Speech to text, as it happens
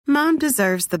Mom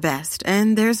deserves the best,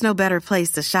 and there's no better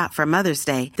place to shop for Mother's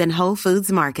Day than Whole Foods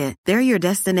Market. They're your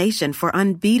destination for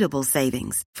unbeatable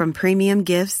savings, from premium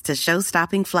gifts to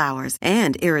show-stopping flowers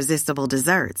and irresistible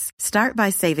desserts. Start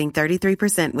by saving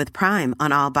 33% with Prime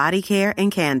on all body care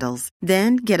and candles.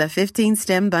 Then get a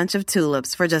 15-stem bunch of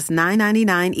tulips for just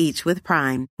 $9.99 each with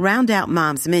Prime. Round out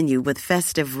Mom's menu with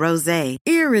festive rosé,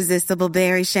 irresistible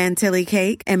berry chantilly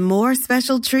cake, and more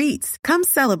special treats. Come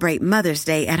celebrate Mother's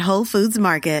Day at Whole Foods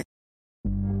Market.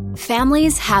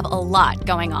 Families have a lot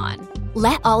going on.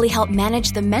 Let Ollie help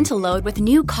manage the mental load with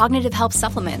new cognitive help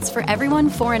supplements for everyone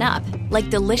 4 and up, like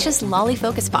delicious Lolly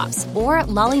Focus Pops or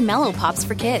Lolly Mellow Pops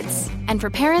for kids. And for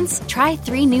parents, try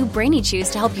 3 new Brainy Chews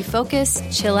to help you focus,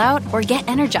 chill out, or get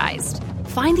energized.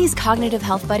 Find these cognitive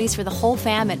health buddies for the whole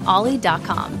fam at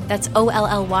ollie.com. That's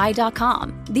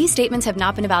OLLY.com. These statements have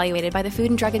not been evaluated by the Food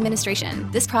and Drug Administration.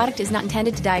 This product is not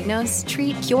intended to diagnose,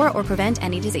 treat, cure, or prevent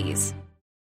any disease.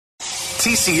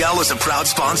 TCL is a proud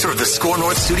sponsor of the Score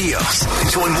North Studios.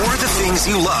 Enjoy more of the things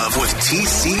you love with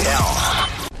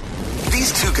TCL.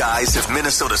 These two guys have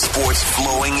Minnesota sports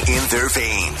flowing in their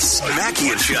veins. Mackey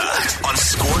and Judd on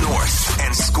Score North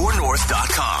and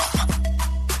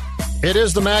ScoreNorth.com. It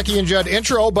is the Mackey and Judd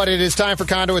intro, but it is time for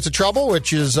Conduits of Trouble,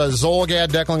 which is Zolgad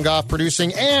Declan Goff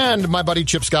producing, and my buddy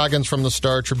Chip Scoggins from the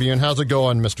Star Tribune. How's it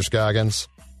going, Mr. Scoggins?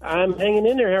 I'm hanging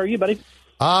in there. How are you, buddy?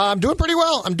 I'm doing pretty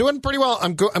well. I'm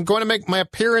going to make my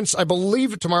appearance, I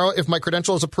believe, tomorrow, if my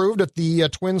credential is approved, at the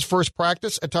Twins' first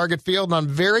practice at Target Field. And I'm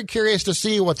very curious to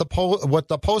see what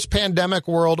the post-pandemic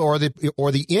world or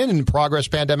the in-progress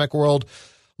pandemic world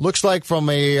looks like from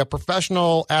a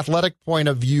professional athletic point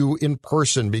of view in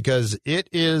person, because it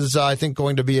is, I think,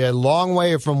 going to be a long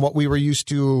way from what we were used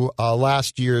to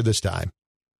last year this time.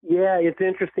 Yeah, it's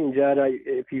interesting, Judd.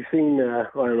 If you've seen, I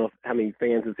don't know how many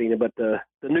fans have seen it, but the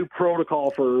new protocol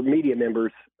for media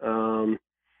members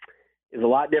is a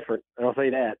lot different. I'll say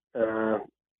that. The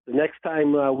next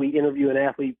time we interview an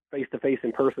athlete face-to-face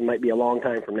in person might be a long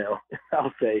time from now,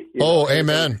 I'll say.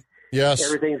 Amen. Yes.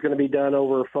 Everything's going to be done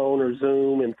over phone or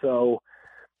Zoom, and so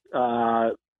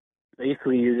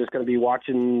basically you're just going to be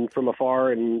watching from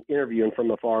afar and interviewing from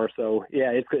afar. So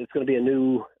yeah, it's going to be a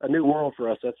new world for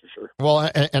us, that's for sure. Well,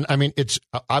 and I mean, it's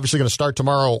obviously going to start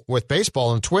tomorrow with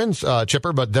baseball and Twins,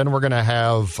 Chipper, but then we're going to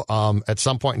have at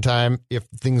some point in time, if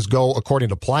things go according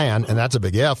to plan, and that's a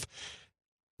big if,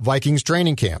 Vikings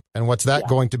training camp. And what's that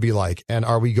going to be like? And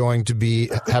are we going to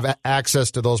have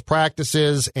access to those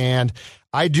practices? And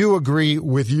I do agree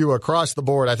with you across the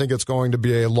board. I think it's going to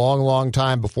be a long, long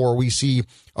time before we see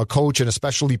a coach and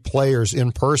especially players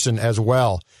in person as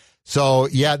well. So,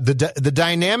 yeah, the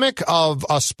dynamic of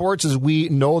sports as we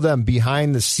know them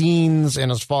behind the scenes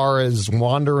and as far as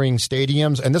wandering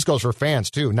stadiums, and this goes for fans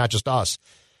too, not just us,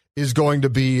 is going to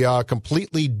be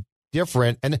completely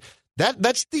different. And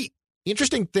that's the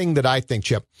interesting thing that I think,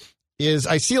 Chip, is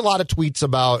I see a lot of tweets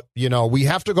about, we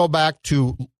have to go back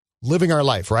to living our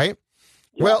life, right?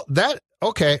 Yeah. Well,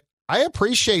 I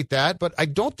appreciate that, but I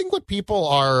don't think what people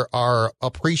are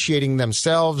appreciating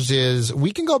themselves is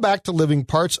we can go back to living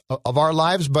parts of our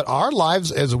lives, but our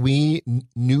lives as we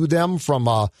knew them from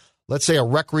let's say a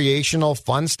recreational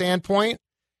fun standpoint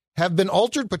have been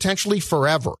altered potentially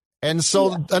forever. And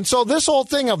so this whole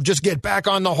thing of just get back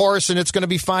on the horse and it's going to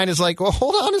be fine is like, well,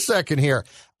 hold on a second here.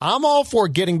 I'm all for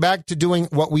getting back to doing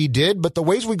what we did, but the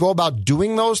ways we go about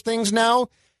doing those things now,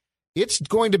 it's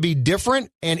going to be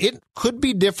different, and it could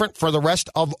be different for the rest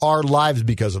of our lives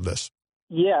because of this.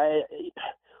 Yeah,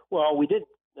 well, we did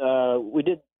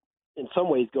in some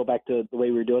ways go back to the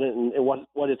way we were doing it, and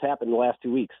what has happened in the last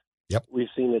 2 weeks. Yep, we've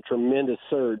seen a tremendous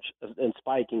surge and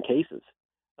spike in cases.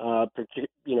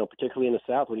 Particularly in the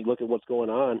South, when you look at what's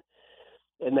going on.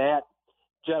 And that,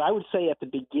 Judd, I would say at the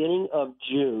beginning of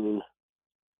June,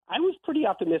 I was pretty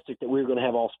optimistic that we were going to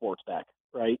have all sports back,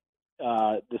 right,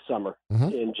 this summer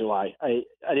in July. I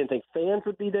didn't think fans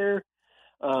would be there,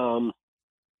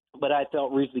 but I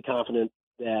felt reasonably confident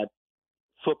that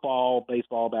football,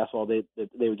 baseball, basketball,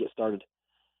 they would get started.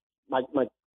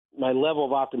 My level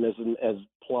of optimism has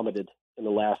plummeted in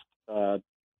the last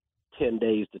 10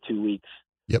 days to 2 weeks.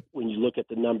 Yep. When you look at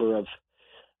the number of,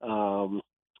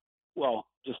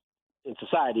 just in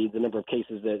society, the number of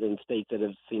cases that in states that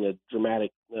have seen a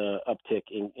dramatic uptick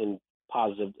in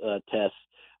positive tests,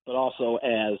 but also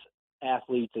as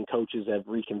athletes and coaches have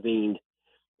reconvened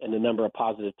and the number of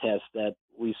positive tests that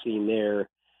we've seen there,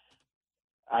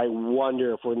 I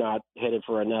wonder if we're not headed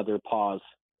for another pause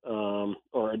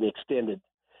or an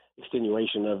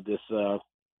extenuation of this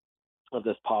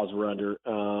pause we're under.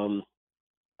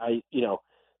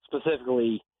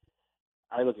 Specifically,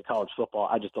 I look at college football,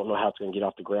 I just don't know how it's going to get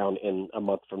off the ground in a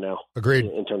month from now. Agreed.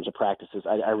 In terms of practices,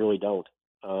 I really don't.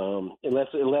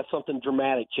 Unless something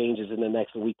dramatic changes in the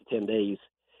next week to 10 days,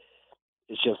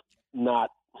 it's just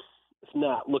not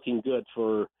looking good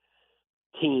for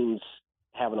teams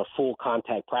having a full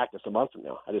contact practice a month from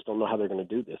now. I just don't know how they're going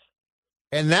to do this.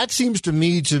 And that seems to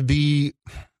me to be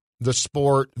the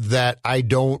sport that I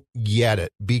don't get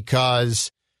it,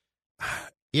 because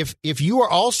if you are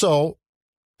also,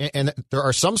 and there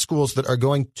are some schools that are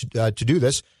going to do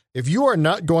this, if you are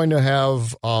not going to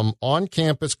have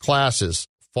on-campus classes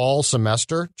fall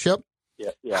semester, Chip,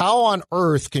 yeah. How on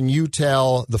earth can you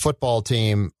tell the football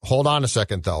team, hold on a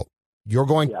second, though, you're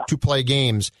going to play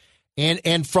games?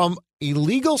 And from a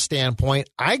legal standpoint,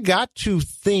 I got to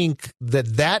think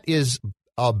that is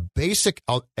a basic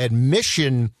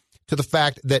admission to the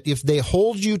fact that if they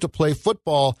hold you to play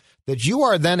football, that you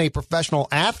are then a professional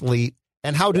athlete,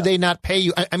 and how do they not pay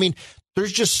you? I mean,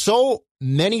 there's just so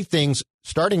many things,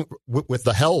 starting with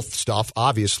the health stuff,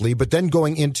 obviously, but then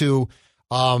going into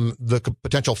the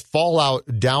potential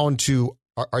fallout down to,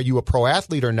 are you a pro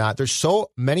athlete or not? There's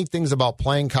so many things about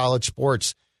playing college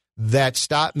sports that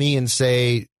stop me and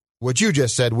say what you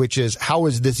just said, which is, how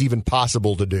is this even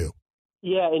possible to do?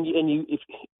 Yeah, and if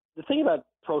the thing about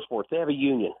pro sports, they have a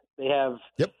union. They have,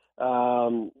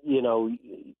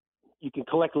 you can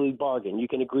collectively bargain. You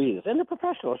can agree to this. And they're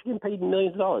professionals. You're getting paid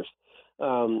millions of dollars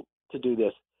to do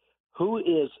this. Who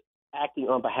is acting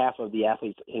on behalf of the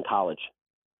athletes in college?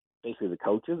 Basically the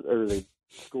coaches or the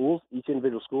schools, each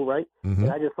individual school, right? Mm-hmm.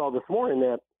 And I just saw this morning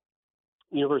that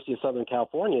University of Southern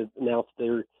California announced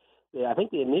I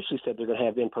think they initially said they're going to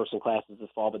have in-person classes this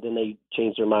fall, but then they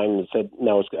changed their mind and said,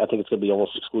 no, I think it's going to be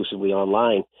almost exclusively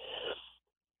online.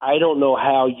 I don't know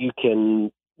how you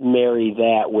can marry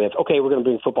that with, okay, we're going to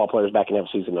bring football players back and have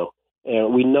a season, though.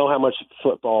 And we know how much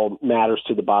football matters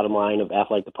to the bottom line of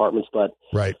athletic departments, but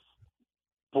right.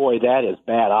 Boy, that is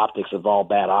bad optics of all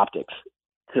bad optics.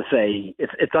 To say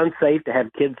it's unsafe to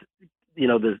have kids,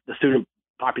 the student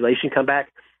population come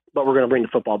back, but we're going to bring the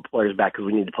football players back because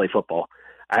we need to play football.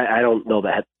 I don't know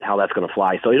how that's going to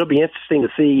fly. So it'll be interesting to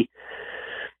see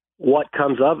what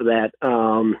comes of that.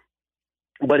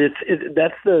 But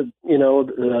that's the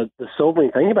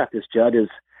sobering thing about this, Judd, is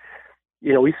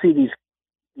we see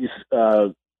these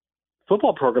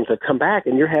football programs that come back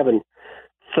and you're having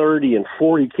 30 and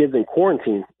 40 kids in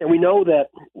quarantine, and we know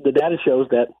that the data shows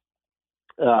that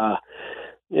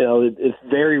it's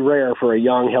very rare for a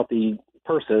young, healthy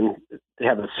person to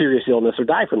have a serious illness or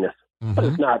die from this. Mm-hmm. But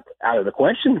it's not out of the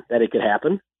question that it could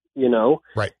happen,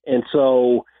 Right. And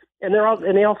so, and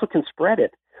they also can spread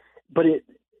it. But it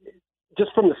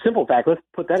just from the simple fact, let's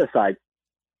put that aside.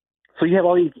 So you have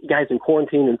all these guys in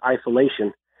quarantine and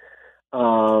isolation.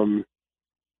 How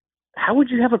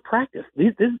would you have a practice?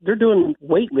 They're doing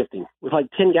weightlifting with like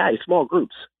 10 guys, small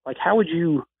groups. Like, how would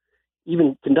you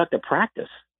even conduct a practice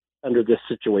under this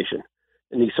situation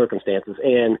in these circumstances?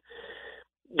 And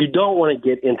you don't want to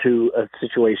get into a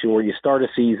situation where you start a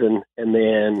season and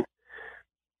then,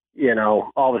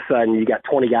 all of a sudden you got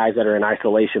 20 guys that are in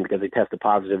isolation because they tested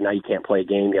positive. Now you can't play a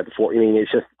game. You have the 4. I mean,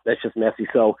 that's just messy.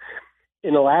 So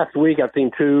in the last week, I've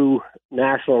seen 2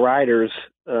 national writers,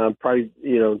 probably,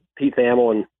 Pete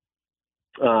Thamel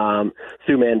and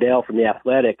Sue Mandel from The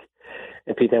Athletic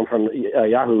and Pete Thamel from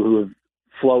Yahoo, who have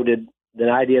floated the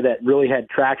idea that really had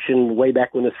traction way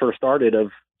back when this first started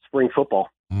of spring football,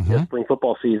 spring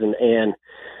football season. And,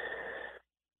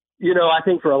 I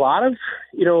think for a lot of,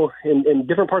 in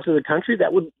different parts of the country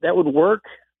that would work.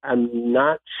 I'm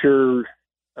not sure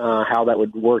how that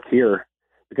would work here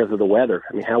because of the weather.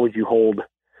 I mean, how would you hold,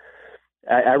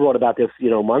 I wrote about this,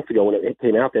 months ago when it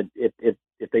came out that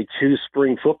if they choose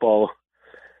spring football,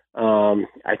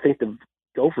 I think the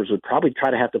Gophers would probably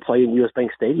try to have to play in U.S.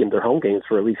 Bank Stadium, their home games,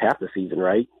 for at least half the season,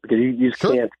 right? Because you just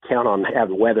can't count on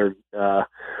having weather,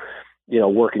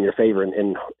 work in your favor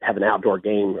and have an outdoor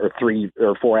game or 3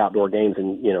 or 4 outdoor games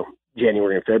in,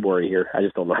 January and February here. I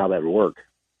just don't know how that would work.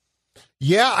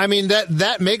 Yeah, I mean,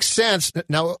 that makes sense.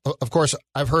 Now, of course,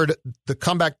 I've heard the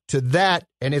comeback to that,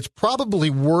 and it's probably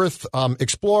worth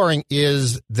exploring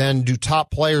is then do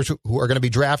top players who are going to be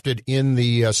drafted in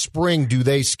the spring, do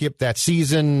they skip that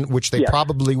season, which they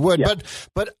probably would. Yeah.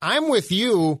 But I'm with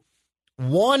you.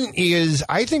 One is,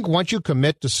 I think once you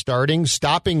commit to starting,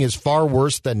 stopping is far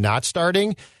worse than not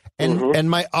starting. And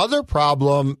my other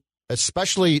problem,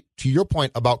 especially to your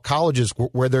point about colleges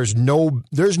where there's no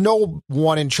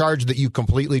one in charge that you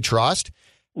completely trust.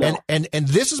 No. And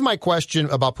this is my question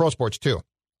about pro sports too.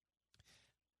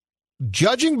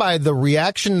 Judging by the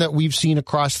reaction that we've seen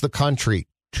across the country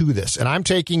to this, and I'm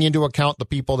taking into account the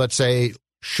people that say,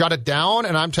 shut it down,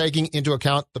 and I'm taking into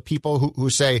account the people who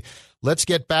say, let's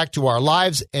get back to our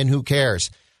lives, and who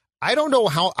cares? I don't know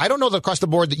that across the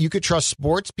board that you could trust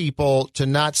sports people to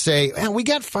not say, man, we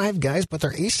got 5 guys, but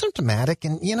they're asymptomatic,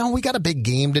 and, we got a big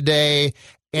game today.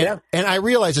 And I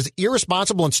realize, as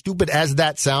irresponsible and stupid as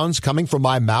that sounds coming from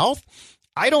my mouth,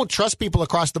 I don't trust people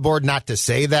across the board not to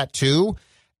say that too.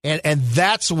 And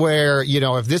that's where,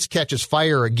 if this catches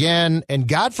fire again, and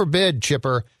God forbid,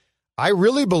 Chipper, I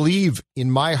really believe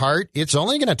in my heart it's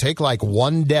only going to take like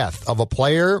one death of a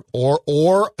player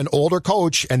or an older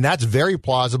coach, and that's very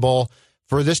plausible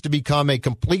for this to become a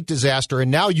complete disaster.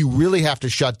 And now you really have to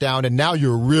shut down, and now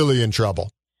you're really in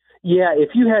trouble. Yeah, if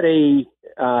you had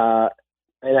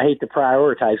and I hate to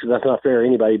prioritize because that's not fair to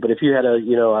anybody, but if you had a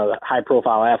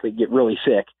high-profile athlete get really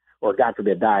sick or, God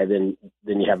forbid, die, then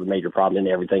you have a major problem and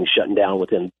everything's shutting down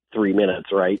within 3 minutes,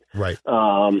 right? Right.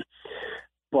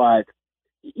 But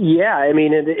yeah, I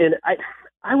mean, and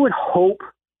I would hope,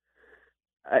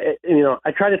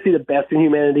 I try to see the best in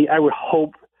humanity. I would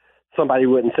hope somebody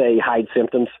wouldn't say hide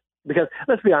symptoms, because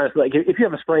let's be honest, like if you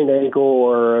have a sprained ankle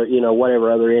or,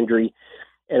 whatever other injury,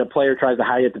 and a player tries to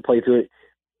hide it to play through it,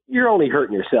 you're only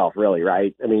hurting yourself, really,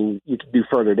 right? I mean, you can do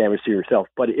further damage to yourself.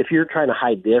 But if you're trying to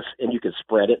hide this and you can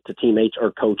spread it to teammates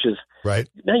or coaches, right?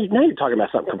 Now you're talking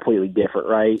about something completely different,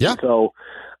 right? Yeah. So,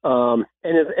 and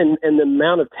the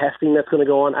amount of testing that's going to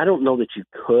go on, I don't know that you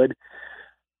could.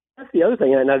 That's the other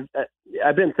thing, and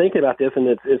I've been thinking about this, and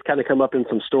it's kind of come up in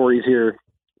some stories here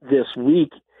this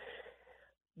week.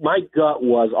 My gut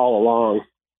was all along,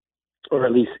 or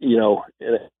at least in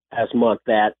the past month,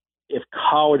 that if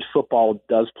college football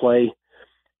does play,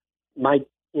 my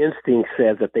instinct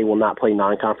says that they will not play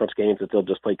non-conference games, that they'll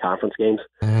just play conference games.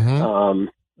 Mm-hmm.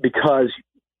 Because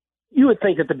you would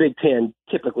think that the Big Ten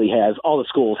typically has, all the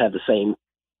schools have the same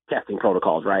testing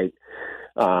protocols, right?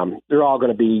 They're all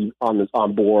going to be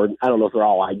on board. I don't know if they're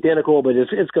all identical, but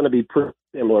it's going to be pretty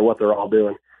similar what they're all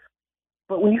doing.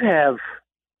 But when you have,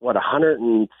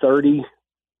 130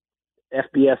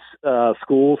 FBS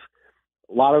schools,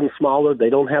 a lot of them smaller, they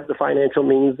don't have the financial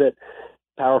means that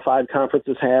Power 5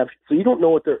 conferences have. So you don't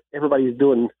know what everybody's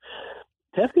doing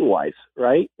testing-wise,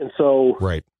 right? And so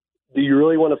right. Do you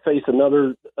really want to face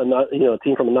another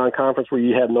team from a non-conference where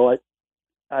you have no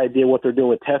idea what they're doing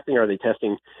with testing? Are they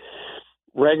testing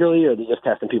regularly, or are they just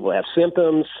testing people that have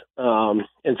symptoms?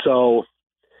 And so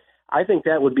I think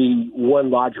that would be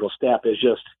one logical step, is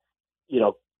just,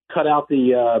 cut out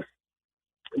the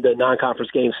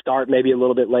non-conference games, start maybe a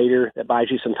little bit later. That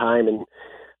buys you some time, and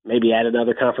maybe add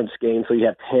another conference game so you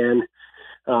have 10.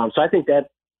 So I think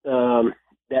that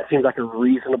seems like a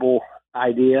reasonable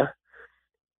idea.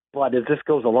 But as this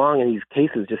goes along and these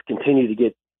cases just continue to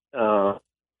get,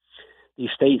 these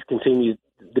states continue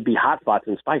to be hotspots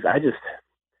and spikes, I just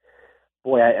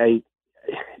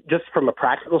from a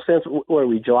practical sense, what are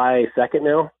we, July 2nd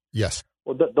now? Yes.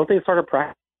 Well, don't they start a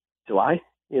practice in July?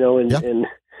 And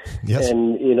yes.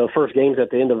 And, first game's at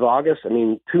the end of August. I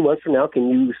mean, 2 months from now, can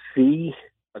you see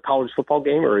a college football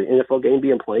game or an NFL game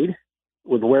being played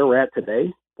with where we're at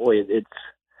today? Boy, it's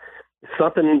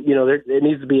something, there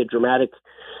needs to be a dramatic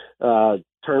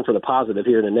turn for the positive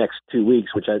here in the next 2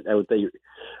 weeks, which I would think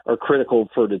are critical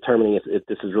for determining if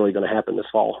this is really going to happen this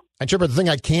fall. And Chipper, the thing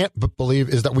I can't believe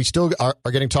is that we still are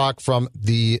getting talk from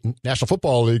the National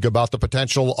Football League about the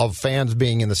potential of fans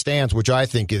being in the stands, which I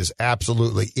think is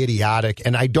absolutely idiotic.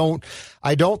 And I don't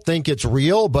think it's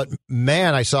real, but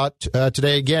man, I saw it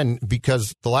today again,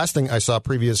 because the last thing I saw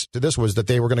previous to this was that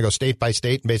they were going to go state by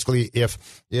state. Basically,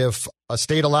 if a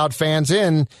state allowed fans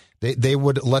in, they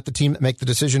would let the team make the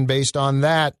decision based on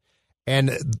that.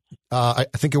 And I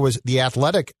think it was The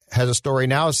Athletic has a story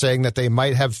now saying that they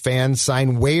might have fans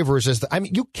sign waivers.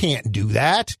 You can't do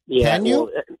that, can you?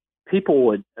 Well, people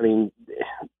would, they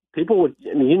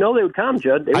would come,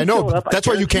 Judd. I know, that's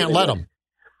why you can't let them.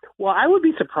 Well, I would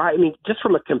be surprised. Just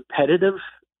from a competitive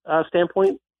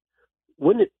standpoint,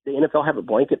 wouldn't the NFL have a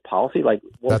blanket policy, like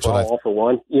one for all for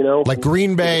one? Like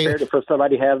Green Bay. Fair for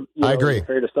somebody to have, I agree.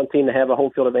 Fair to some team to have a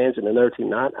home field advantage and another team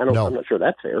not. I'm not sure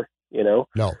that's fair. No.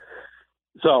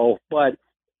 So, but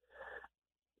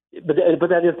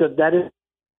that is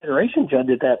consideration, Judd,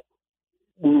 that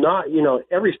not,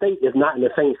 every state is not in the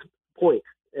same point,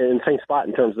 in the same spot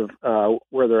in terms of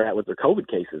where they're at with their COVID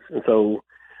cases. And so,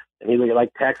 you look at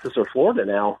like Texas or Florida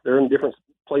now, they're in a different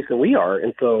place than we are.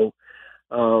 And so,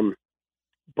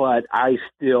 but I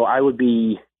would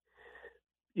be,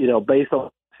 based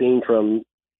on seeing from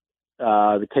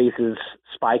the cases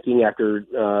spiking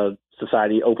after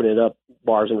society opening up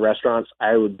bars and restaurants,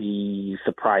 I would be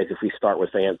surprised if we start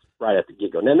with fans right at the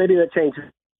get-go. Now, maybe that changes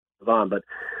on, but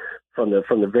from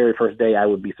the very first day, I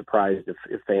would be surprised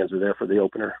if fans were there for the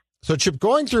opener. So, Chip,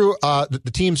 going through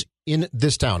the teams in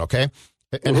this town, okay,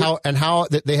 and how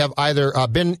they have either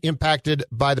been impacted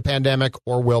by the pandemic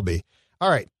or will be. All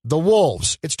right, the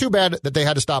Wolves. It's too bad that they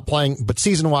had to stop playing, but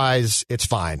season-wise, it's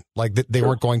fine. Like, they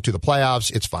weren't going to the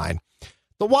playoffs. It's fine.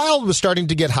 The Wild was starting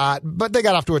to get hot, but they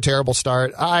got off to a terrible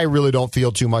start. I really don't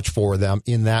feel too much for them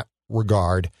in that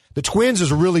regard. The Twins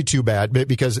is really too bad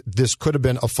because this could have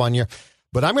been a fun year.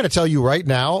 But I'm going to tell you right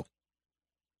now,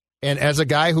 and as a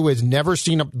guy who has never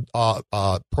seen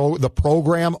the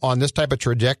program on this type of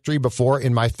trajectory before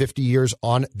in my 50 years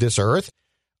on this earth,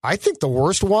 I think the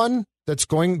worst one that's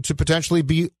going to potentially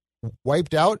be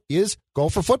wiped out is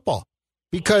Gopher football.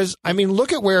 Because, I mean,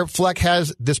 look at where Fleck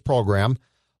has this program.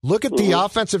 Look at the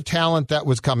offensive talent that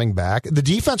was coming back. The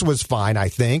defense was fine, I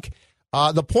think.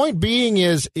 The point being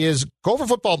is Gopher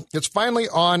football, it's finally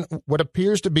on what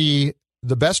appears to be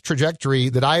the best trajectory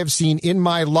that I have seen in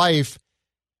my life.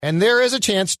 And there is a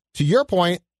chance, to your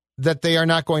point, that they are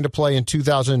not going to play in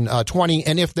 2020.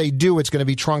 And if they do, it's going to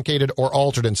be truncated or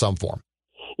altered in some form.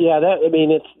 Yeah,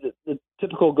 it's the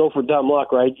typical Gopher dumb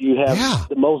luck, right? You have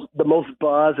the most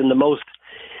buzz and the most,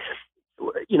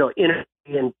 energy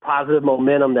and positive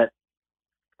momentum that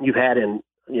you've had in,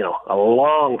 a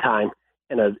long time.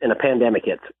 And a pandemic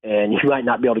hits, and you might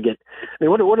not be able to get. I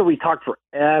mean, what have we talked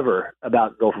forever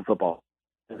about Gopher football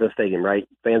at the stadium, right?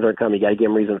 Fans aren't coming. You got to give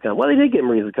them reason to come. Well, they did give them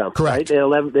reason to come. Correct.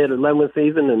 Right? They had an 11-win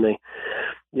season, and they,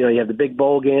 you have the big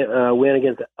bowl win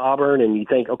against Auburn, and you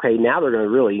think, okay, now they're going to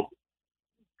really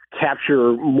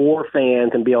capture more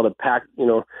fans and be able to pack,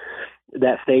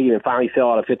 that stadium and finally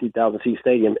sell out a 50,000 seat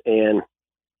stadium. And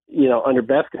under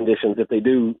best conditions, if they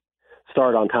do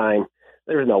start on time,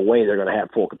 there's no way they're going to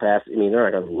have full capacity. I mean, they're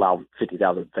not going to allow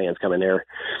 50,000 fans coming there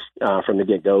from the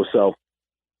get-go. So,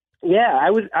 yeah,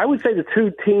 I would say the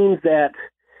two teams that,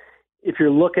 if you're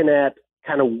looking at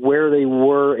kind of where they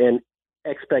were and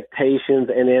expectations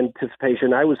and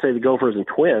anticipation, I would say the Gophers and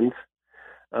Twins.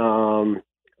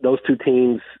 Those two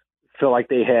teams feel like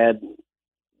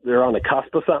they're on the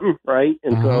cusp of something, right?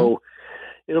 And so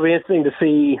it'll be interesting to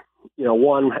see,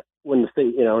 one, when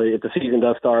if the season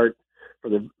does start for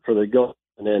the Gophers,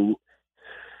 and then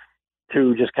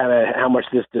two, just kind of how much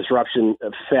this disruption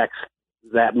affects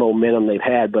that momentum they've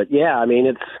had. But yeah, I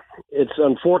mean, it's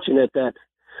unfortunate that,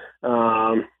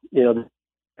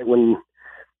 when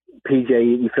PJ,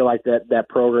 you feel like that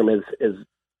program is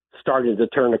starting to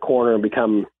turn the corner and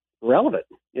become relevant,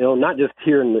 not just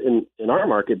here in our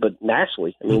market, but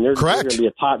nationally. I mean, they're going to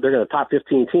be they're going to top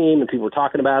 15 team, and people are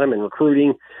talking about them and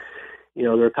recruiting.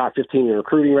 They're a top 15 in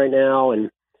recruiting right now,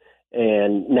 and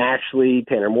nationally,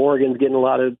 Tanner Morgan's getting a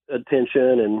lot of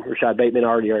attention, and Rashad Bateman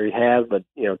already has, but,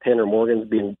 Tanner Morgan's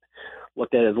being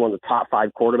looked at as one of the top 5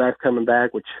 quarterbacks coming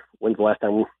back, which, when's the last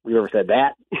time we ever said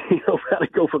that? How to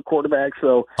go for quarterbacks.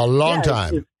 So a long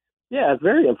time. It's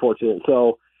very unfortunate.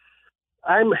 So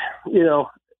I'm, as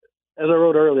I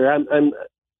wrote earlier, I'm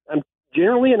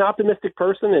generally an optimistic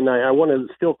person, and I want to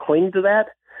still cling to that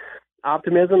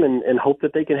optimism and hope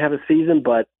that they can have a season,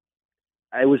 but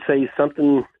I would say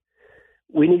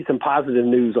we need some positive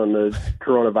news on the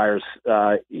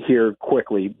coronavirus here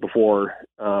quickly before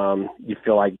you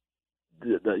feel like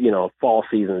the fall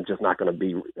season is just not going to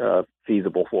be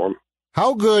feasible for them.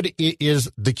 How good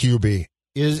is the QB?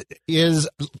 Is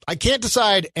I can't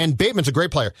decide, and Bateman's a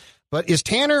great player, but is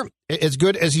Tanner as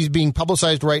good as he's being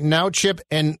publicized right now, Chip?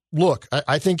 And look,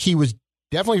 I think he was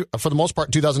definitely, for the most part,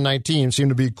 in 2019, seemed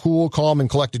to be cool, calm, and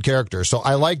collected character. So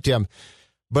I liked him.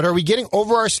 But are we getting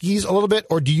over our skis a little bit,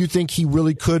 or do you think he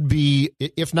really could be,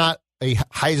 if not a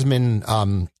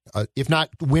Heisman, if not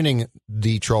winning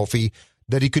the trophy,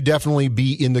 that he could definitely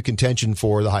be in the contention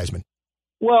for the Heisman?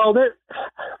 Well,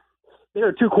 there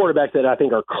are two quarterbacks that I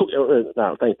think are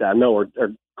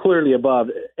clearly above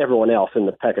everyone else in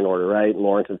the pecking order, right?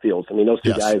 Lawrence and Fields. I mean, those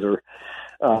two guys are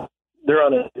they're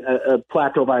on a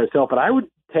plateau by themselves. But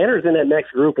Tanner's in that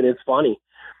next group, and it's funny.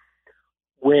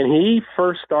 When he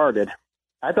first started,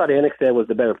 I thought Annexstad was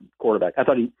the better quarterback. I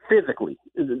thought he physical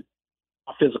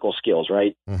skills,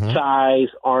 right? Size,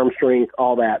 arm strength,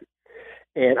 all that.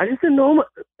 And I just didn't know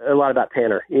a lot about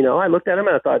Tanner. I looked at him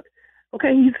and I thought,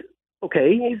 okay, he's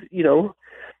okay. He's,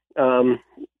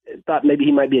 thought maybe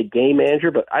he might be a game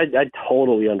manager, but I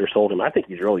totally undersold him. I think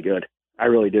he's really good. I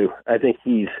really do. I think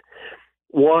he's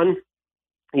never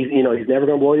going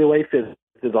to blow you away with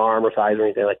his arm or size or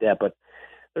anything like that. But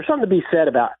there's something to be said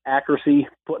about accuracy,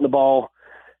 putting the ball,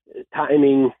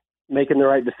 timing, making the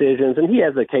right decisions. And he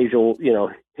has the occasional,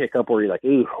 hiccup where you're like,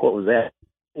 ooh, what was that?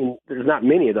 And there's not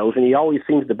many of those, and he always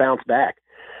seems to bounce back.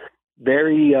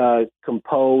 very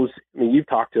composed. I mean, you've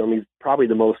talked to him. He's probably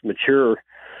the most mature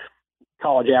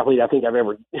college athlete I think I've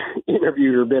ever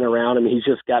interviewed or been around. I mean, he's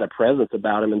just got a presence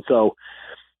about him. And so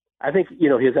I think,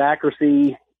 his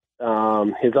accuracy,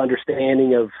 his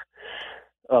understanding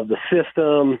of the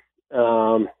system,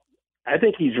 I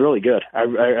think he's really good. I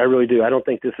really do. I don't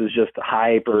think this is just a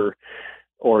hype or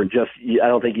just, I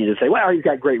don't think you just say, well, he's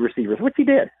got great receivers, which he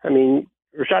did. I mean,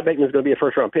 Rashad Bateman's going to be a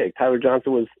first-round pick. Tyler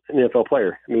Johnson was an NFL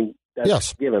player. I mean,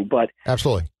 that's given. But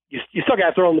absolutely, you still got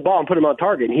to throw him the ball and put him on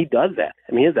target, and he does that.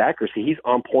 I mean, his accuracy, he's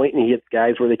on point, and he hits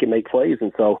guys where they can make plays.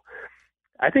 And so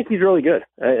I think he's really good.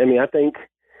 I mean, I think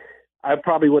I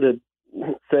probably would have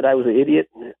said I was an idiot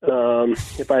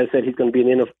if I had said he's going to be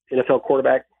an NFL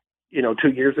quarterback, 2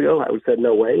 years ago. I would have said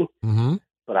no way. Mm-hmm.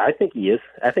 But I think he is.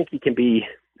 I think he can be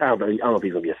 – I don't know if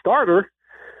he's going to be a starter,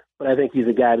 but I think he's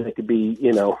a guy that could be,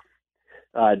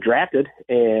 drafted,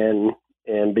 and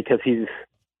because he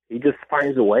just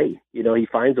finds a way. He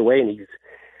finds a way, and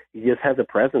he just has a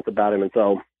presence about him. And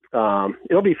so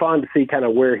it'll be fun to see kind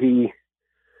of where he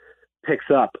picks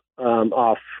up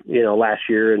off, last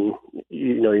year. And,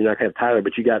 you're not going to have Tyler,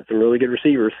 but you got some really good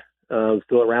receivers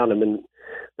still around him, and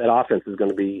that offense is going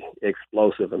to be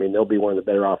explosive. I mean, they'll be one of the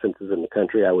better offenses in the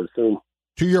country, I would assume.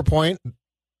 To your point,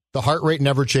 the heart rate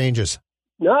never changes.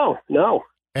 No.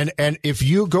 And if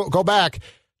you go back,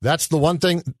 that's the one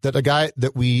thing that a guy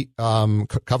that we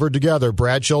covered together,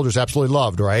 Brad Childers, absolutely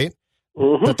loved, right?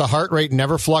 Mm-hmm. That the heart rate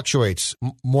never fluctuates.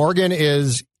 Morgan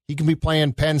he can be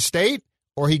playing Penn State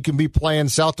or he can be playing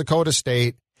South Dakota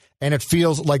State, and it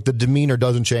feels like the demeanor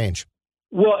doesn't change.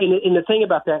 Well, and the thing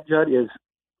about that, Judd, is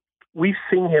we've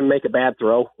seen him make a bad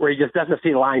throw where he just doesn't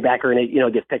see the linebacker and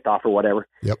it, gets picked off or whatever.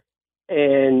 Yep.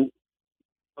 And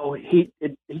he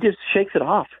just shakes it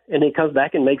off, and he comes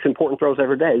back and makes important throws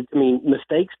every day. I mean,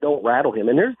 mistakes don't rattle him,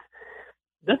 and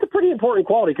that's a pretty important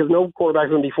quality because no quarterback's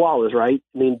going to be flawless, right?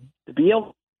 I mean, to be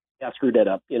able to screw that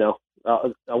up,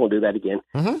 I won't do that again.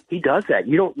 Mm-hmm. He does that.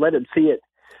 You don't let him see it.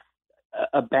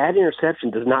 A bad interception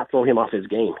does not throw him off his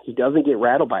game. He doesn't get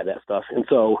rattled by that stuff, and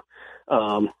so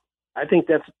I think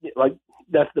that's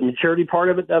the maturity part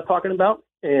of it that I'm talking about,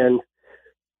 and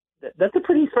that's a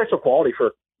pretty special quality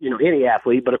for any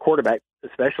athlete, but a quarterback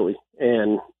especially,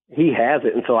 and he has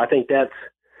it. And so I think that's,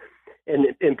 and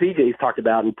PJ's talked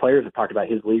about, and players have talked about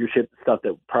his leadership, stuff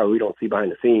that probably we don't see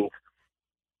behind the scenes,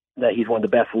 that he's one of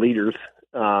the best leaders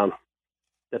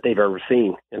that they've ever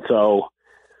seen. And so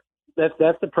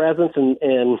that's the presence.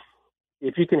 And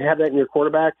if you can have that in your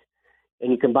quarterback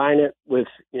and you combine it with,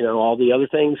 all the other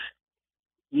things,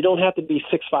 you don't have to be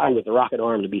 6'5" with a rocket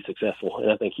arm to be successful.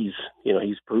 And I think he's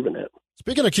proven that.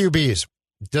 Speaking of QBs,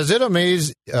 does it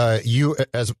amaze you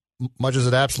as much as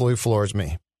it absolutely floors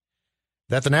me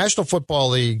that the National Football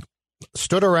League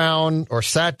stood around or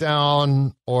sat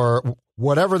down or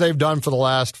whatever they've done for the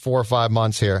last 4 or 5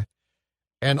 months here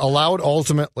and allowed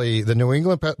ultimately the New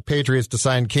England Patriots to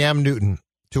sign Cam Newton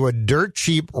to a dirt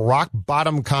cheap rock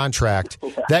bottom contract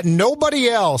that nobody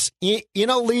else in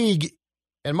a league,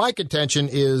 and my contention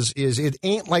is it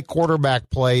ain't like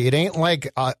quarterback play. It ain't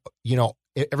like,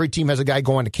 every team has a guy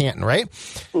going to Canton, right?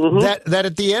 Mm-hmm. That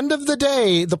at the end of the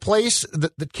day, the place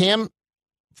that Cam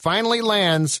finally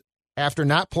lands after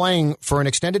not playing for an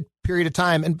extended period of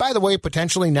time, and by the way,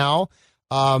 potentially now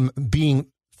being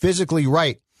physically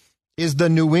right, is the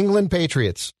New England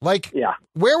Patriots.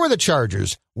 Where were the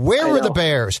Chargers? Where were the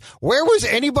Bears? Where was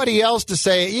anybody else to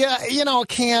say,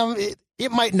 Cam,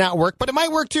 it might not work, but it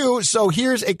might work too. So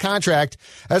here's a contract,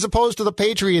 as opposed to the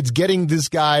Patriots getting this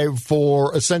guy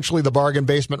for essentially the bargain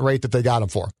basement rate that they got him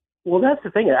for. Well, that's the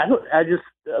thing. I just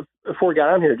before we got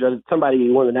on here,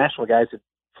 one of the national guys had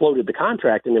floated the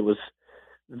contract, and it was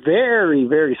very,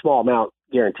 very small amount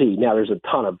guaranteed. Now there's a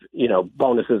ton of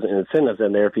bonuses and incentives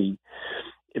in there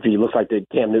if he looks like the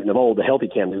Cam Newton of old, the healthy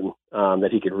Cam Newton that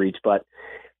he could reach. But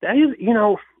that is,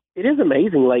 it is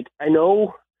amazing. Like, I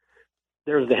know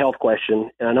there's the health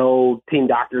question, and I know team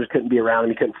doctors couldn't be around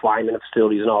him. He couldn't fly him in the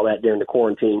facilities and all that during the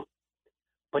quarantine.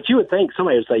 But you would think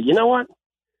somebody would say, you know what?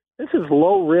 This is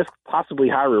low risk, possibly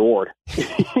high reward.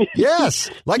 Yes,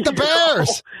 like the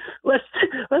Bears. Let's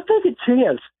take a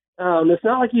chance. It's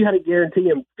not like you had to guarantee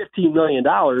him $15 million.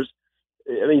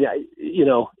 I mean,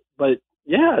 but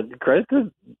yeah, credit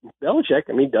to Belichick.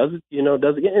 I mean, does it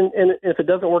again. And if it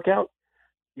doesn't work out,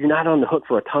 you're not on the hook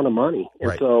for a ton of money. And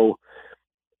right. So,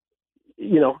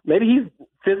 maybe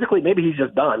he's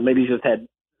just done. Maybe he's just had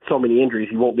so many injuries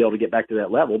he won't be able to get back to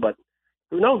that level. But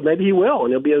who knows? Maybe he will,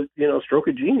 and it'll be a stroke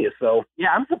of genius. So yeah,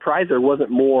 I'm surprised there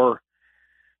wasn't more.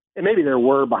 And maybe there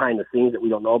were behind the scenes that we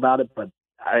don't know about it. But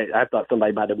I thought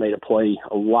somebody might have made a play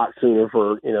a lot sooner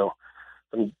for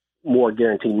some more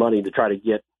guaranteed money to try to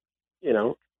get,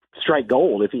 strike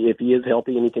gold if he is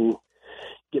healthy and he can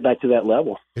get back to that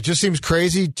level. It just seems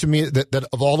crazy to me that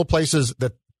of all the places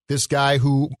that this guy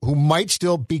who might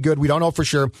still be good, we don't know for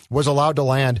sure, was allowed to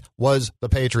land was the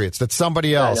Patriots. That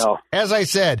somebody else. As I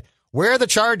said, where are the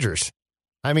Chargers?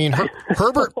 I mean,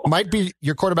 Herbert might be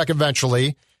your quarterback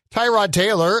eventually. Tyrod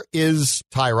Taylor is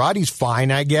Tyrod. He's fine,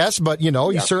 I guess, but,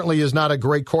 he certainly is not a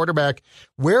great quarterback.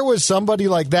 Where was somebody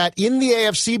like that in the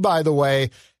AFC, by the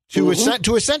way, to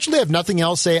essentially have nothing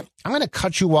else, say, I'm going to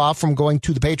cut you off from going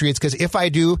to the Patriots because if I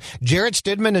do, Jarrett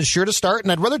Stidham is sure to start,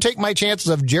 and I'd rather take my chances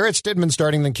of Jarrett Stidham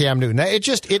starting than Cam Newton.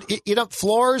 It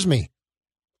floors me.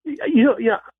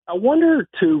 I wonder,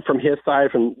 too, from his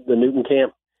side, from the Newton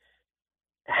camp,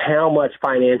 how much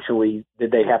financially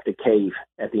did they have to cave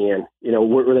at the end?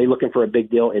 Were they looking for a big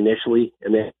deal initially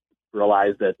and then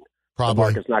realized that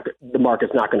probably the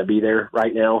market's not going to be there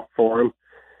right now for him,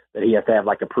 that he has to have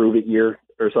like a prove it year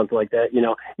or something like that?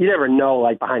 You never know,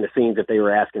 like behind the scenes, if they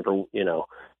were asking for,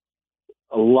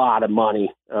 a lot of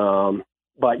money.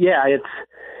 But yeah,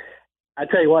 I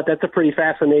tell you what, that's a pretty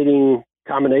fascinating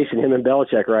combination, him and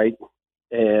Belichick, right?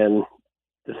 And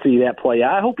to see that play,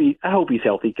 I hope he's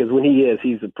healthy, because when he is,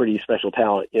 he's a pretty special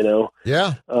talent,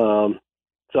 Yeah. So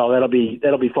that'll be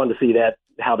fun to see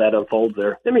how that unfolds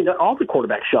there. I mean, all the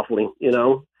quarterback shuffling, in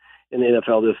the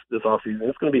NFL this offseason,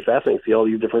 it's going to be fascinating to see all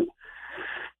these different,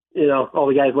 all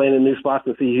the guys landing in new spots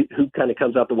and see who kind of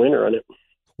comes out the winner on it.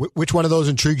 Which one of those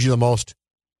intrigues you the most?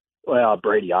 Well,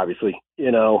 Brady, obviously.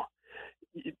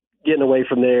 Getting away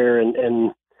from there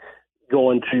and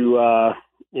going to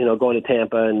going to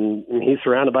Tampa, and he's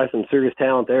surrounded by some serious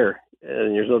talent there,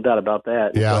 and there's no doubt about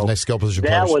that. Yeah, so nice skill position.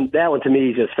 That one to me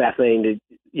is just fascinating.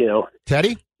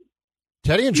 Teddy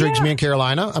intrigues me in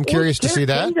Carolina. I'm curious to see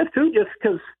that. Just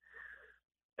because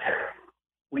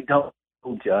we don't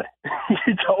know, Judd.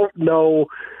 You don't know.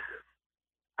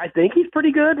 I think he's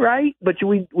pretty good, right? But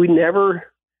we never.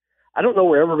 I don't know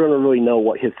we're ever going to really know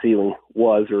what his ceiling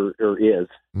was or is.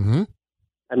 Mm-hmm.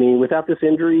 I mean, without this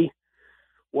injury,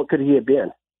 what could he have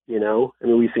been?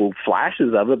 We've seen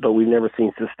flashes of it, but we've never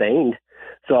seen sustained.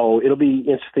 So it'll be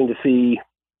interesting to see,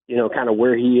 kind of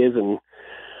where he is and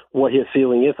what his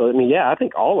ceiling is. So, I mean, yeah, I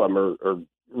think all of them are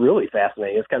really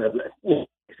fascinating. It's kind of,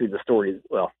 see the story.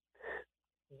 Well,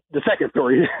 the second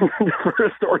story, the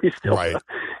first story is still, right.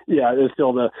 Yeah, it's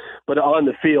still but on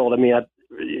the field, I mean,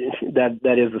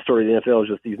 that is the story of the NFL, is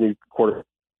just these new quarterback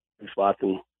spots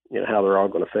and, how they're all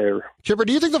going to fare. Chipper,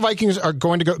 do you think the Vikings are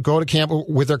going to go to camp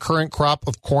with their current crop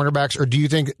of cornerbacks, or do you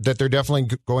think that they're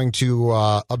definitely going to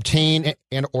obtain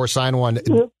and or sign one?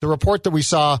 Mm-hmm. The report that we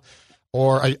saw,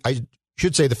 or I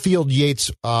should say the Field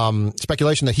Yates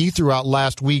speculation that he threw out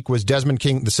last week, was Desmond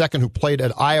King II, who played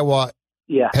at Iowa,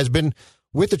 has been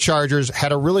with the Chargers,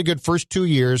 had a really good first 2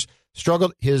 years,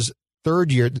 struggled his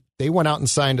third year. They went out and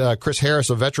signed Chris Harris,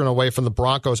 a veteran away from the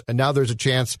Broncos, and now there's a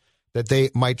chance that they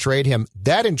might trade him.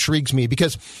 That intrigues me,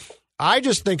 because I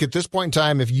just think at this point in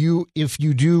time, if you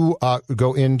do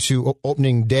go into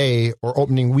opening day or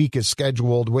opening week as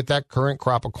scheduled with that current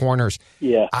crop of corners,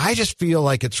 I just feel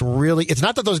like it's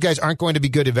not that those guys aren't going to be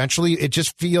good eventually. It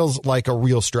just feels like a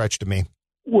real stretch to me.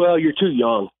 Well, you're too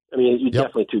young. I mean, you're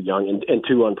definitely too young and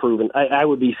too unproven. I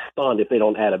would be stunned if they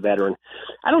don't add a veteran.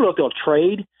 I don't know if they'll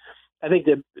trade. I think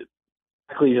that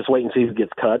actually just wait and see who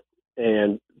gets cut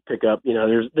and pick up.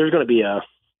 There's going to be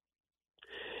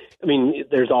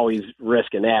there's always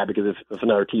risk in that, because if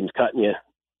another team's cutting you,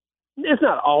 it's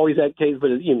not always that case,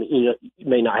 but you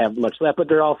may not have much left. But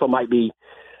there also might be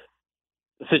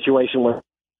a situation where,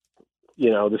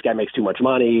 this guy makes too much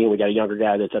money and we got a younger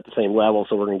guy that's at the same level,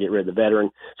 so we're going to get rid of the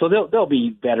veteran. So there'll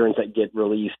be veterans that get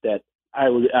released that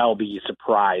I'll be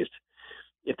surprised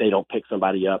if they don't pick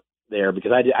somebody up there,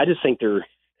 because I just think their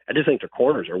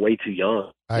corners are way too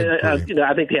young. I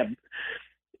think they have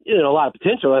a lot of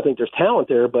potential. I think there's talent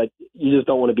there, but you just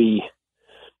don't want to be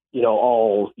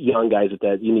all young guys at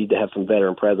that. You need to have some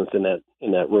veteran presence in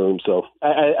that room. So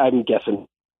I'm guessing.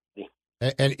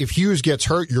 And if Hughes gets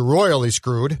hurt, you're royally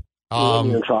screwed.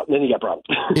 Then you got problems.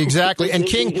 Exactly. And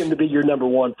King, need him to be your number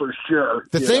one for sure.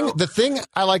 The thing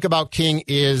I like about King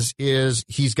is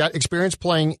he's got experience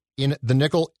playing in the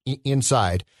nickel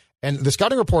inside. And the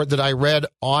scouting report that I read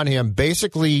on him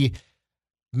basically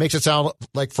makes it sound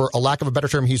like, for a lack of a better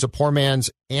term, he's a poor man's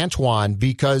Antoine,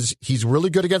 because he's really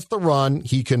good against the run.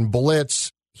 He can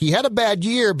blitz. He had a bad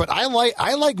year, but I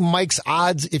like Mike's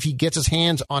odds if he gets his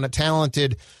hands on a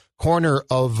talented corner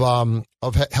of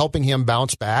helping him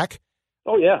bounce back.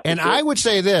 Oh, yeah. And I would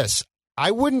say this.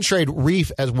 I wouldn't trade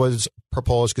Reiff as was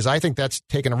proposed because I think that's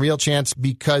taking a real chance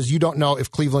because you don't know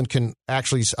if Cleveland can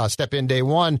actually step in day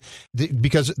one.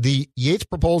 Because the Yates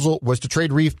proposal was to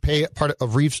trade Reiff, pay part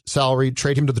of Reiff's salary,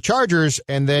 trade him to the Chargers,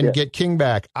 and then get King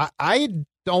back. I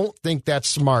don't think that's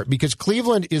smart because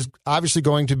Cleveland is obviously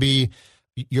going to be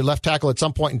your left tackle at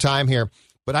some point in time here.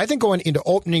 But I think going into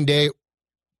opening day,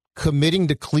 committing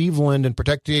to Cleveland and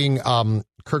protecting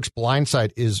Kirk's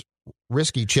blindside is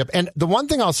risky, Chip. And the one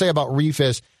thing I'll say about Reiff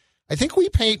is I think we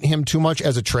paint him too much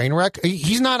as a train wreck.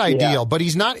 He's not ideal, but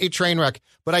he's not a train wreck.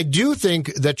 But I do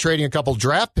think that trading a couple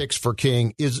draft picks for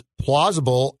King is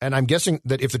plausible. And I'm guessing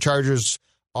that if the Chargers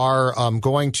are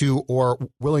going to or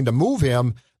willing to move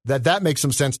him, that makes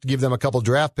some sense to give them a couple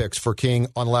draft picks for King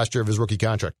on the last year of his rookie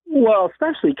contract. Well,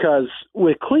 especially because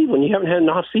with Cleveland, you haven't had an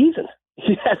off season.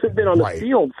 He hasn't been on the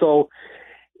field. So,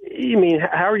 I mean,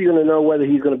 how are you going to know whether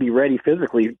he's going to be ready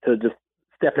physically to just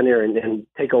step in there and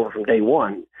take over from day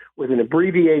one? With an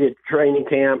abbreviated training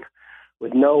camp,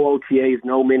 with no OTAs,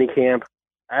 no mini camp,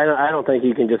 I don't think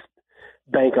you can just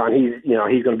bank on he's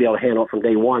going to be able to handle it from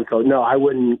day one. So no, I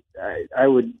wouldn't. I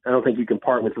don't think you can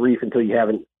part with Reiff until you have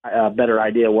a better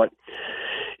idea what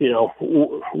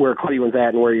where Cleveland's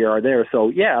at and where you are there. So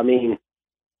yeah, I mean,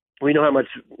 we know how much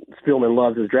Spielman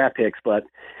loves his draft picks, but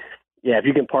yeah, if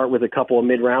you can part with a couple of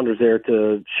mid-rounders there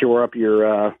to shore up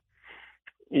your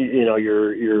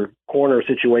your corner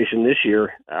situation this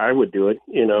year, I would do it.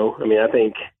 I mean, I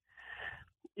think,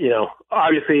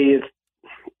 obviously it's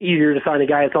easier to sign a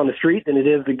guy that's on the street than it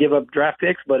is to give up draft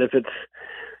picks. But if it's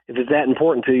that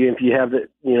important to you, if you have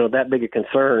that big a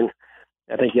concern,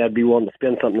 I think you got to be willing to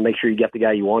spend something to make sure you get the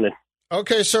guy you wanted.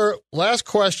 Okay, sir. Last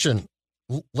question.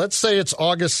 Let's say it's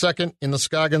August 2nd in the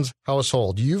Scoggins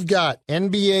household. You've got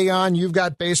NBA on, you've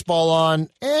got baseball on,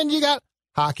 and you got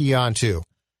hockey on too.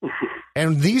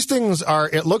 And these things are,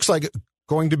 it looks like,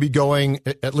 going to be going,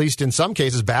 at least in some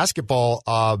cases, basketball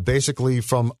basically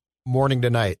from morning to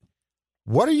night.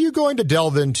 What are you going to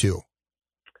delve into?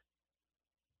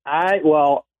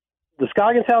 The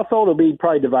Scoggins household will be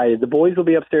probably divided. The boys will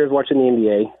be upstairs watching the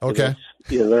NBA. Okay.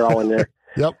 They're all in there.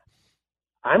 Yep.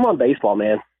 I'm on baseball,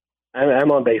 man.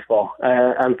 I'm on baseball.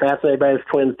 I'm fascinated by this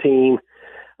Twins team.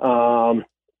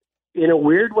 In a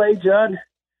weird way, Judd,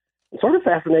 I'm sort of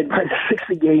fascinated by the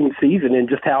 60-game season and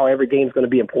just how every game is going to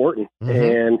be important. Mm-hmm.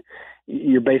 And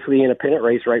you're basically in a pennant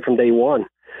race right from day one.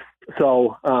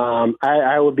 So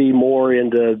I would be more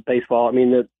into baseball. I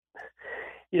mean, the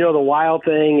Wild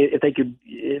thing,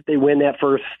 if they win that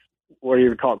first, what do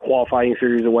you call it, qualifying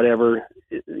series or whatever,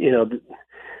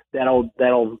 that'll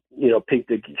pique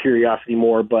the curiosity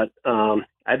more. But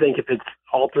I think if it's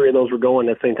all three of those were going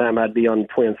at the same time, I'd be on the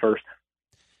Twins first.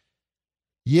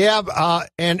 Yeah,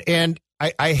 and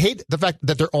I hate the fact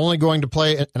that they're only going to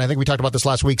play, and I think we talked about this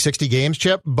last week, 60 games,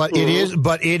 Chip. But it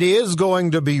is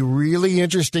going to be really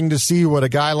interesting to see what a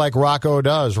guy like Rocco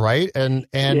does, right? And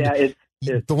the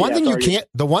one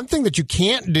thing that you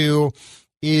can't do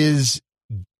is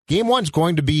game one's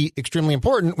going to be extremely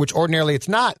important, which ordinarily it's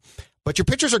not. But your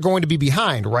pitchers are going to be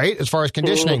behind, right, as far as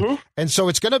conditioning, and so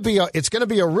it's going to be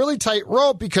a really tight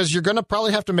rope because you're going to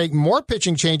probably have to make more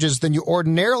pitching changes than you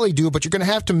ordinarily do, but you're going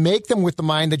to have to make them with the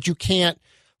mind that you can't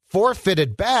forfeit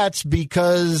at bats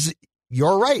because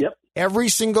you're right. Yep. Every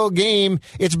single game,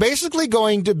 it's basically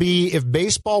going to be if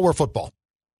baseball were football.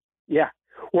 Yeah.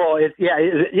 Well, it's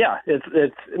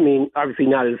I mean, obviously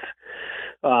not as.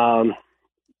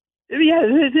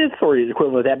 It's sort of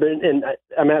equivalent to that, but and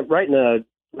I'm writing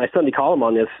my Sunday column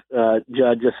on this,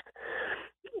 Judd, just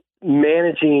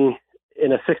managing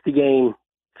in a 60-game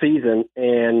season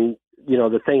and,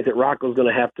 the things that Rocco's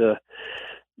going to have to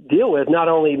deal with, not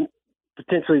only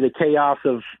potentially the chaos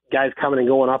of guys coming and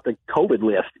going off the COVID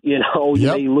list, You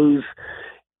may lose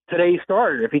today's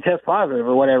starter if he tests positive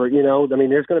or whatever, I mean,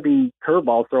 there's going to be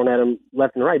curveballs thrown at him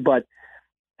left and right. But,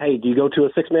 hey, do you go to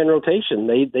a 6-man rotation?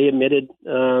 They admitted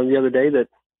the other day that's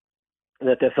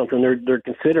something they're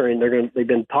considering. They've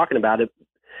been talking about it.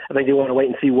 I think they want to wait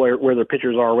and see where their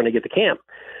pitchers are when they get to camp.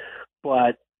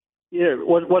 But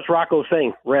what's Rocco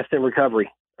saying? Rest and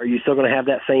recovery. Are you still going to have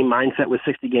that same mindset with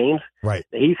 60 games? Right.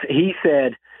 He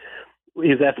said he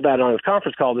was asked about it on his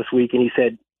conference call this week, and he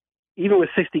said even with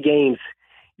 60 games,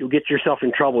 you'll get yourself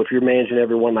in trouble if you're managing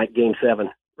everyone like Game 7,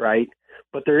 right?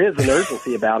 But there is an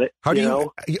urgency about it. How do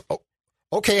you?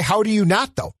 Okay, how do you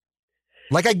not though?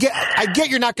 Like I get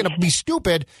you're not going to be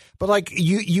stupid, but like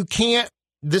you can't.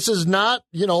 This is not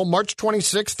March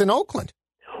 26th in Oakland.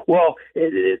 Well,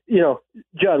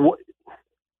 Judd,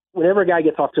 whenever a guy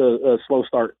gets off to a slow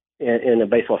start in a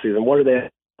baseball season, what are they?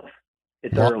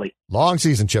 It's early. Long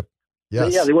season, Chip.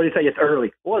 Yes. Yeah. What do you say? It's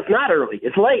early. Well, it's not early.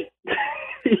 It's late.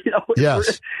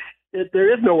 Yes.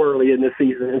 There is no early in this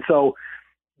season. And so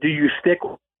do you stick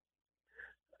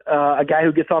a guy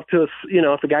who gets off to,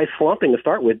 if the guy's slumping to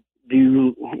start with, do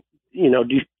you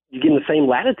give him the same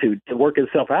latitude to work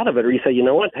himself out of it? Or you say, you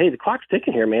know what, hey, the clock's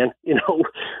ticking here, man.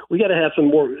 We got to have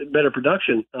some better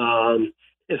production.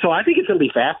 And so I think it's going to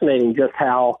be fascinating just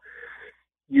how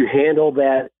you handle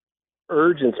that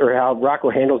urgency, or how Rocco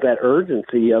handles that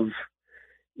urgency of,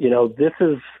 this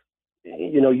is,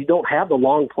 you don't have the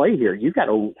long play here. You got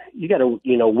to,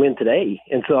 win today.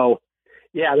 And so,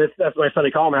 yeah, that's my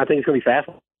Sunday call, man. I think it's going to be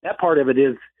fascinating. That part of it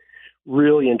is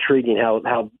really intriguing,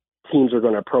 how teams are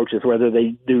going to approach this, whether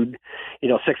they do,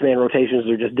 6-man rotations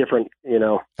or just different,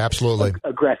 absolutely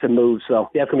aggressive moves. So,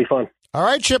 yeah, it's going to be fun. All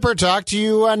right, Chipper, talk to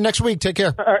you next week. Take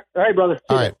care. All right, brother.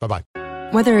 All right, bye-bye.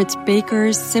 Whether it's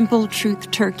Baker's Simple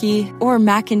Truth Turkey or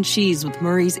mac and cheese with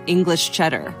Murray's English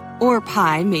Cheddar, or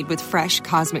pie made with fresh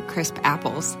Cosmic Crisp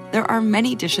apples, there are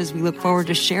many dishes we look forward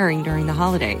to sharing during the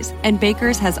holidays. And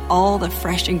Baker's has all the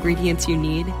fresh ingredients you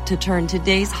need to turn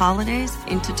today's holidays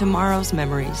into tomorrow's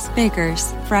memories.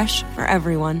 Baker's, fresh for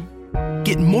everyone.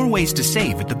 Get more ways to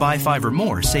save at the Buy 5 or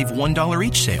More Save $1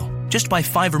 each sale. Just buy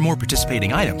 5 or more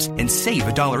participating items and save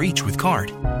 $1 each with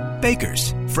card.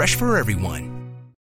 Baker's, fresh for everyone.